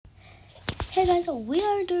Hey guys, so we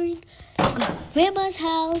are doing Grandma's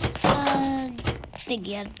house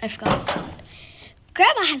thingy. I forgot what it's called.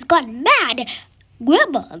 Grandma has gone mad.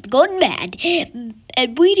 Grandma has gone mad.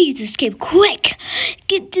 And we need to escape quick.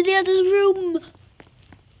 Get to the other room.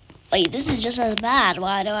 Wait, this is just as bad.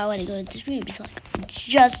 Why do I want to go into this room? It's like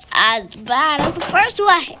just as bad as the first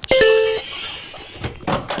one.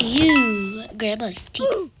 Ew, Grandma's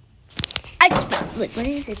teeth. I just look, what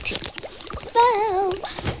is it? Fell.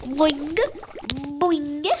 Boing,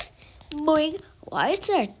 boing, boing. Why is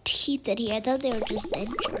there teeth in here? I thought they were just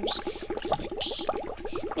dentures.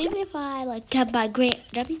 Maybe if I have my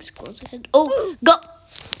jumping schools. Oh, go!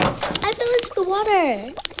 I fell into the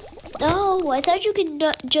water. No, I thought you could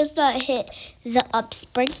just not hit the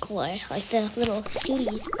sprinkler, like the little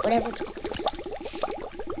shooty, whatever it's called.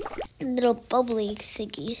 Little bubbly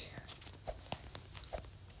thingy.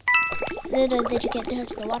 Then you get down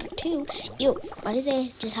to the water too. Ew, why do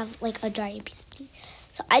they just have like a giant piece of tea?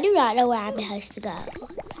 So I do not know where I'm supposed to go.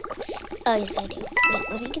 Oh yes I do. Wait,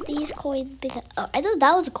 let me get these coins because I thought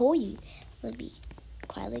that was a coin. Let me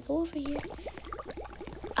quietly go over here.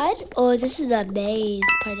 Oh, this is the maze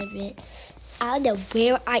part of it. I don't know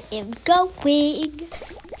where I am going.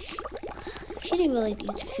 Shouldn't really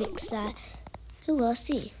need to fix that. We'll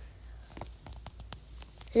see.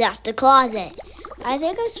 That's the closet. I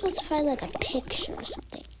think I'm supposed to find like a picture or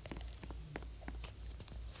something.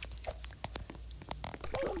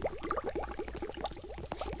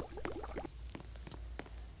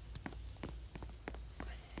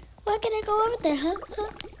 Why can I go over there, huh?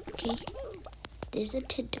 Okay. There's a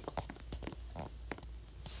tentacle.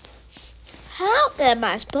 How am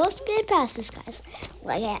I supposed to get past this, guys?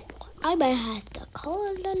 Like, I might have to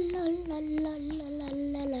call la la la la la la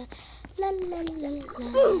la la la la la.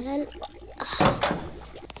 Oh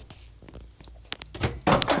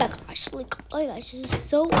my gosh, like, oh my gosh, this is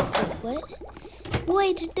so, wait, what?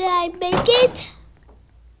 Wait, did I make it?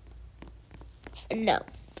 No,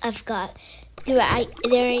 I forgot. There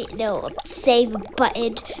ain't no save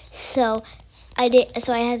button, so I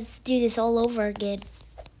had to do this all over again.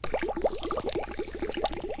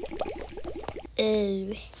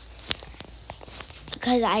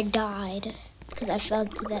 Because I died. Because I fell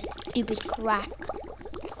into that stupid crack.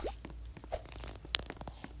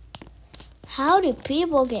 How do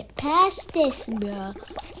people get past this, bro?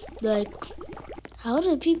 Like, how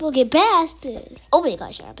do people get past this? Oh my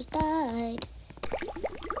gosh, I almost died.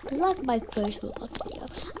 It's like my first Roblox video.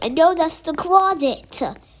 I know that's the closet.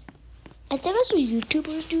 I think I saw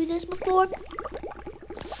YouTubers do this before.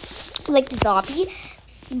 Like the zombie.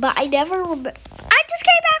 But I never remember. I just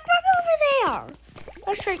came back from over there.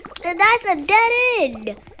 Let's try. And that's a dead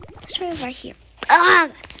end. Let's try it right here.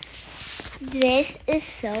 Ugh. This is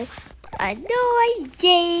so annoying.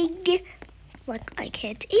 Like, I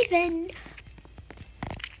can't even.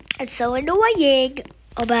 It's so annoying.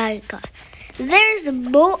 Oh my god. There's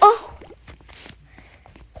more. Oh.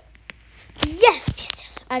 Yes.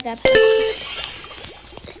 I got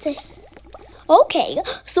this. Okay,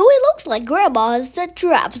 so it looks like Grandma has set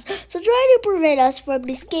traps, so trying to prevent us from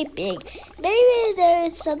escaping. Maybe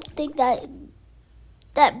there's something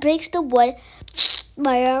that breaks the wood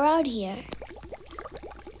right around here.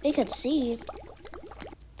 We can see.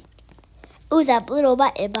 Ooh, that little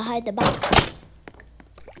button behind the box.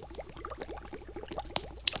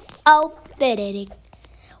 Open it.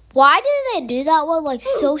 Why did they do that one like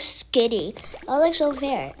so skinny? That was like so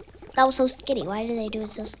fair. That was so skinny. Why did they do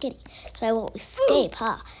it so skinny? So I won't escape,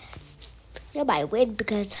 huh? You might win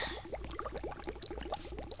because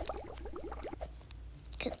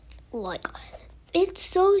like it's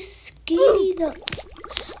so skinny though.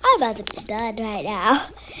 I'm about to be done right now.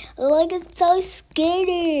 Like it's so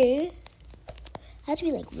skinny. I have to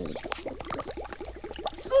be like really careful because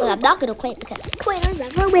I'm not gonna quit because quitters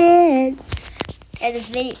never win. And this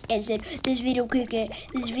video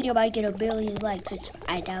might get 1 million likes, which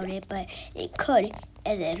I doubt it, but it could.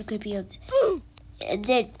 And then it could be and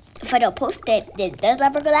then if I don't post it, then that's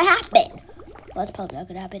never gonna happen. Well, it's probably not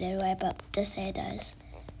gonna happen anyway, but just say it does.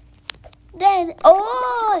 Then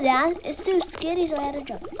that is too skinny, so I had to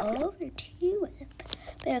jump over to it.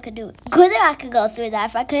 But I could do it. Good, I could go through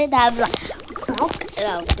that. If I couldn't, I'd be like, and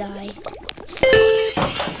I'll die.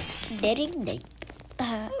 Knitting nape.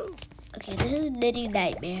 Okay, this is knitting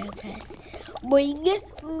nightmare, guys. Boing,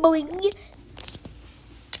 boing.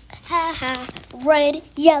 Ha ha. Red,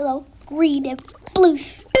 yellow, green, and blue.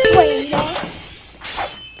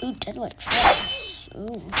 Ooh, that's like tracks.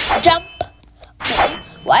 Ooh. Jump.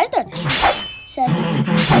 Why is there two?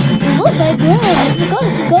 It looks like I forgot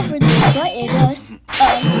to cover this button.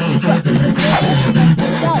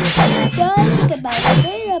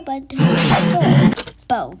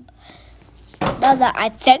 Boom. Now that I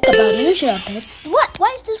think about it, you should have picked. What?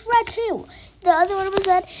 Why is this red too? The other one was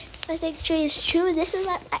red. I think J is true. This is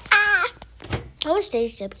red. How much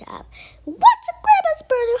stage should we have? What's a grandma's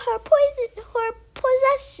burning her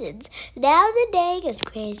possessions? Now the day gets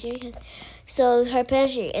crazier. So her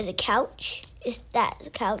possession is a couch. Is that a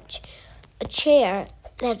couch? A chair.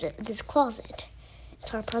 And this closet. It's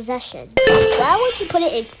her possession. Why would you put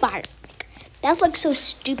it in fire? That's like so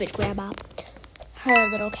stupid, Grandma. Her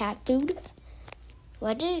little cat food.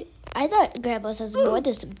 I thought Grandma has more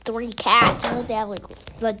than 3 cats. I thought they have like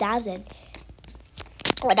 1,000.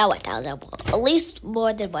 Well, not 1,000. At least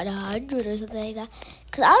more than 100 or something like that.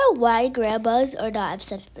 Because I don't know why grandmas are not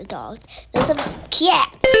obsessed with dogs. They're some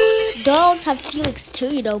cats. Dogs have feelings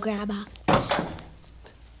too, you know, Grandma.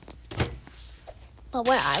 But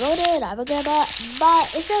when I'm older, I'm a grandma.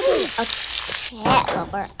 But instead of being a cat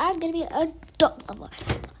lover, I'm going to be a dog lover.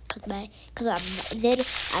 Because I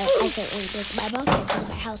can't really make my mom can't come to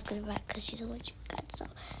my house because she's allergic to cats. So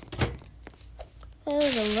I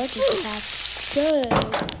was allergic to cats. Good.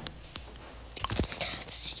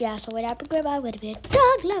 Yeah, so when I'm a grandma, I'm going to be a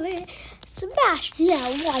dog lover. Smash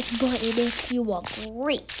that like button if you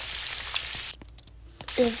agree.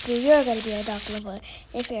 If you're going to be a dog lover.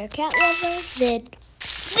 If you're a cat lover, then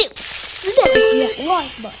smash that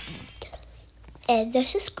like button. And the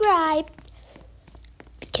subscribe.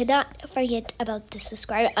 Cannot forget about the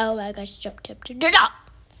subscribe. Oh my gosh, jump.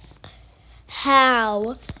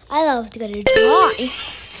 How? I love to go to die.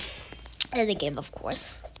 In the game, of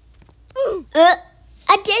course.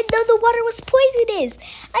 I didn't know the water was poisonous.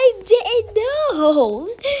 I didn't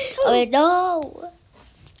know. Oh no.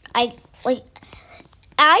 I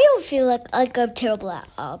don't feel like I'm terrible at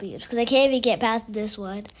hobbies because I can't even get past this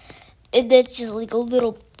one. And it's just like a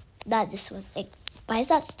little, not this one. Like, why is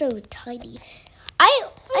that so tiny?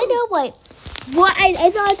 I know what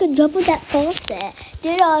I thought I could jump with that faucet.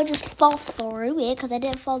 Then I'll just fall through it because I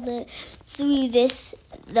didn't fall through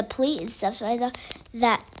the plate and stuff. So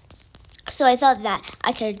I thought that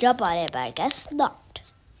I could jump on it, but I guess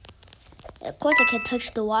not. Of course, I can't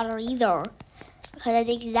touch the water either because I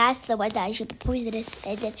think that's the one that I should be poisonous.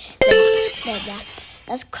 And then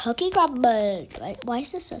that's cooking on mud. Why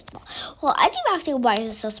is this so small? Well, I keep asking why is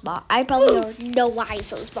it so small. I probably don't know why it's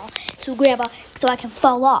so small. So Grandma, so I can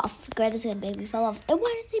fall off. Grandma's gonna make me fall off. And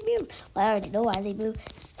why did they move? Well, I already know why they move.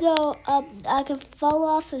 So I can fall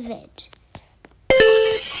off of it.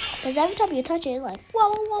 Because every time you touch it, it's like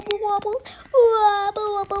wobble, wobble, wobble,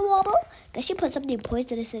 wobble, wobble, wobble. I should put something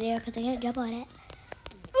poisonous in there because I can't jump on it.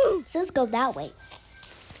 So let's go that way.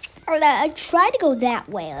 Or I try to go that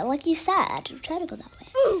way, like you said. Try to go that way.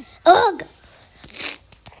 Ugh!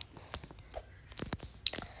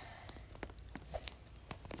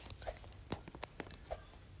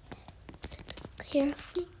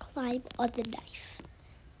 Carefully climb on the knife.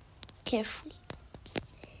 Carefully.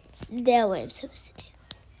 Now what I'm supposed to do.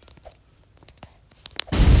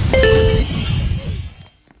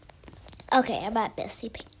 Okay, I'm at Messy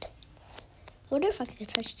Paint. I wonder if I can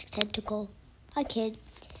touch the tentacle. I can.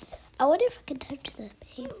 I wonder if I can touch the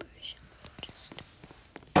papers.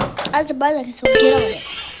 I'm surprised I can still get on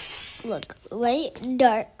it. Look, right?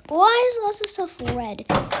 Dark. Why is lots of stuff red?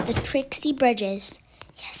 The Trixie Bridges.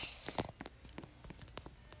 Yes.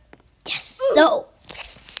 Yes. No.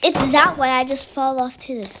 It's that one. I just fall off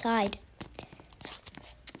to the side.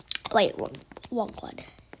 Wait, wrong one.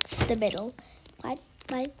 It's the middle. Climb.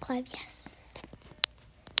 Yes.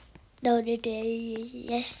 No.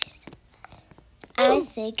 Yes. I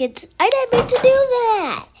think I didn't mean to do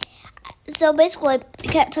that. So basically, you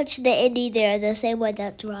can't touch the ending there, the same one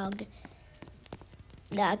that's wrong.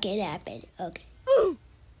 That can't happen. Okay.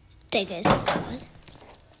 Take this one.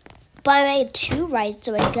 But I made 2 right,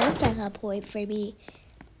 so I guess that's a point for me.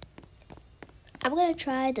 I'm gonna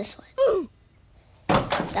try this one.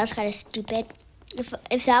 That was kind of stupid.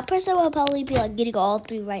 If that person will probably be like getting all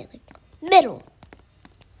 3 right, like middle.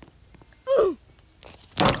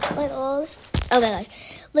 Like all. Oh my gosh.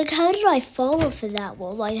 Like, how did I fall off of that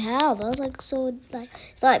wall? Like, how? That was, like, so, like,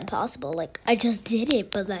 it's not impossible. Like, I just did it,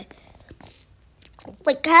 but, like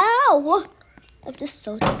how? I'm just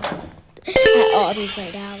so tired at all these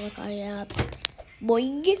right now. Look, I am.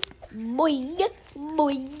 Boing, boing,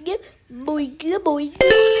 boing, boing, boing.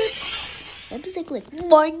 I'm just, like,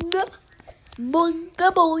 boing, boing, boing,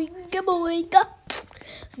 boing, boing,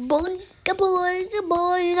 boing,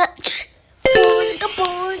 boing.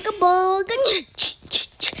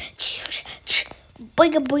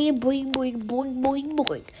 Boing, boing, boing, boing, boing, boing,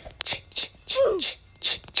 boing.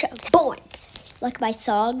 Boing. like my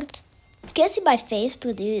song. You can't see my face,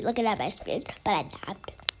 but you're looking at my screen. But I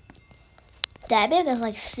dabbed. Dabbing is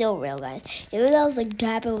like still real, guys. Even though like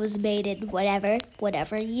dabbing was made in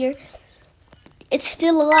whatever year, it's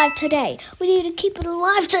still alive today. We need to keep it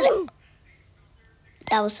alive today.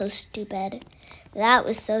 That was so stupid. That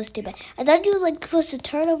was so stupid. I thought you was like supposed to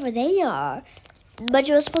turn over there, but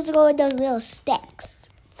you were supposed to go with those little sticks.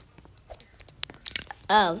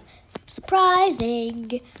 Oh,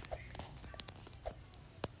 surprising.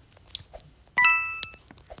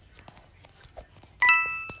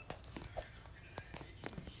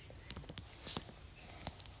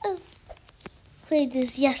 Play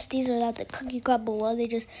this. Yes, these are not the cookie crumble one. They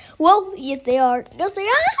just, whoa, yes they are. Yes they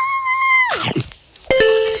are.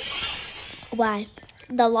 Why?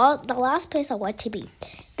 The last place I want to be.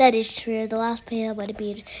 That is true. The last place I want to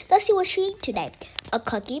be. Let's see what she ate today. A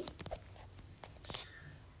cookie.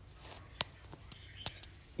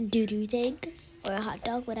 Doo-doo thing. Or a hot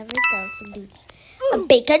dog, whatever. A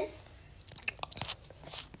bacon.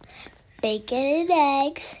 Bacon and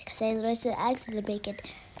eggs. Because I literally said eggs and the bacon.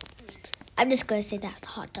 I'm just going to say that's a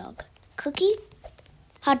hot dog. Cookie,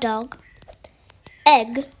 hot dog,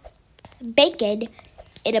 egg, bacon,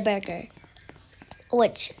 and a burger.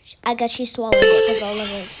 Which, I guess she swallowed it because all of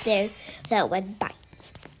it there that went bite.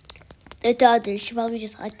 The other, she probably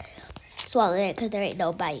just like swallowed it because there ain't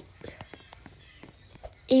no bite.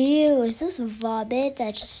 Ew, is this vomit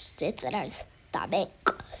that just sits in our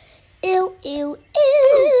stomach? Ew, ew,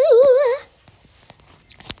 ew.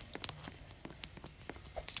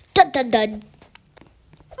 Dun dun dun.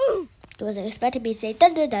 It wasn't expecting me to say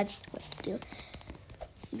dun dun dun. What to do?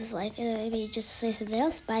 It was like, maybe just say something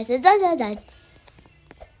else, but I said dun dun dun.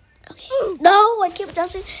 Okay. No, I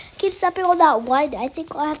keep stepping on that one. I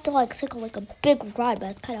think I have to like take like a big run, but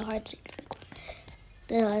it's kind of hard to take a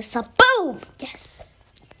big one. So boom! Yes.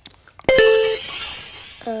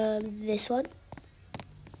 This one.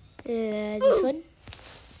 This one.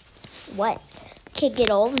 What? Can't get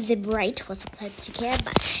all of them right. Well, sometimes you can,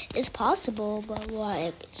 but it's possible. But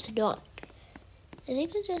like, it's not. I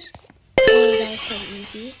think it's just. Oh, that's so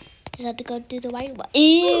easy. Just have to go do the right one.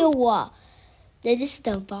 Ew. No, this is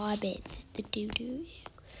the vomit. The doo doo.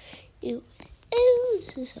 Ew. Ew.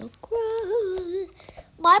 This is so gross.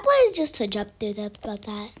 My plan is just to jump through them, about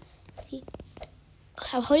that.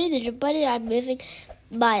 I'm holding the jump button. I'm moving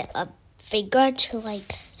my finger to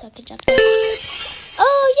like so I can jump there.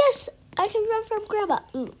 Oh yes. I can run from Grandma.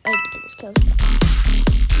 Ooh, I need to get this close.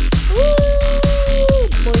 Woo!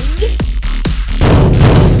 Boing.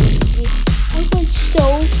 I went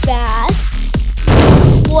so fast.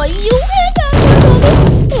 What you went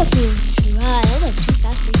if you try. I went too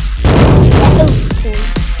fast for you. That was cool.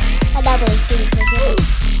 Oh, that was getting perfect.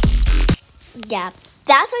 Yeah,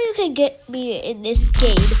 that's how you can get me in this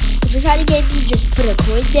game. If you're trying to get me, just put a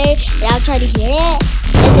coin there, and I'll try to hit it,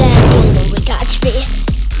 and then you'll catch me.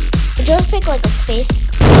 Just pick like a face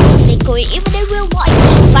going even in real life.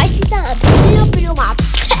 If I see that, I'm putting it up in my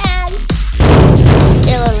pan.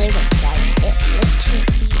 It literally went down. It took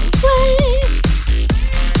me away.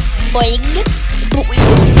 Boing. Boing.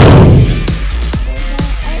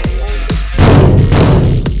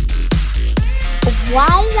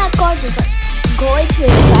 Why is that car just like going to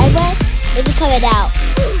his driveway and then coming out?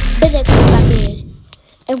 But then coming back in.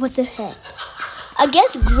 And what the heck? I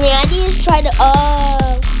guess Granny is trying to,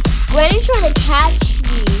 Granny's trying to catch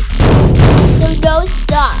me. So no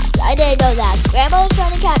stop. I didn't know that. Grandma was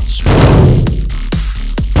trying to catch me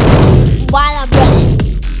while I'm running.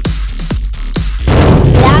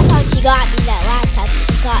 That's how she got me that last time.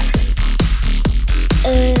 She got me.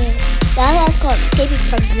 That's called escaping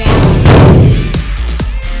from Grandma.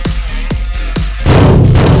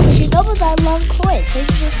 She knows I love coins, so you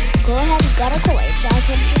just go ahead and got a coin so I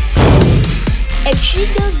can just. And she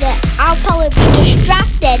knew that I'll probably be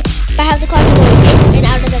distracted by having the car going in and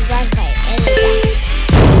out of the driveway.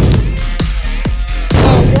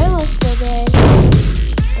 And Grandma was still there.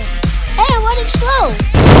 Hey, I'm running slow.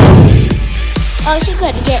 Oh, she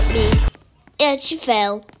couldn't get me. And she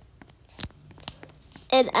fell.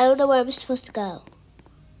 And I don't know where I'm supposed to go.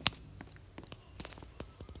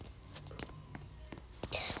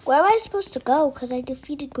 Where am I supposed to go? Because I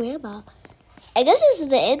defeated Grandma. I guess this is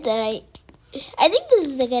the end that I think this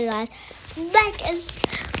is the good one.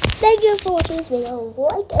 Thank you for watching this video.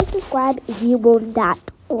 Like and subscribe if you will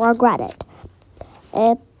not regret it.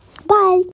 And bye.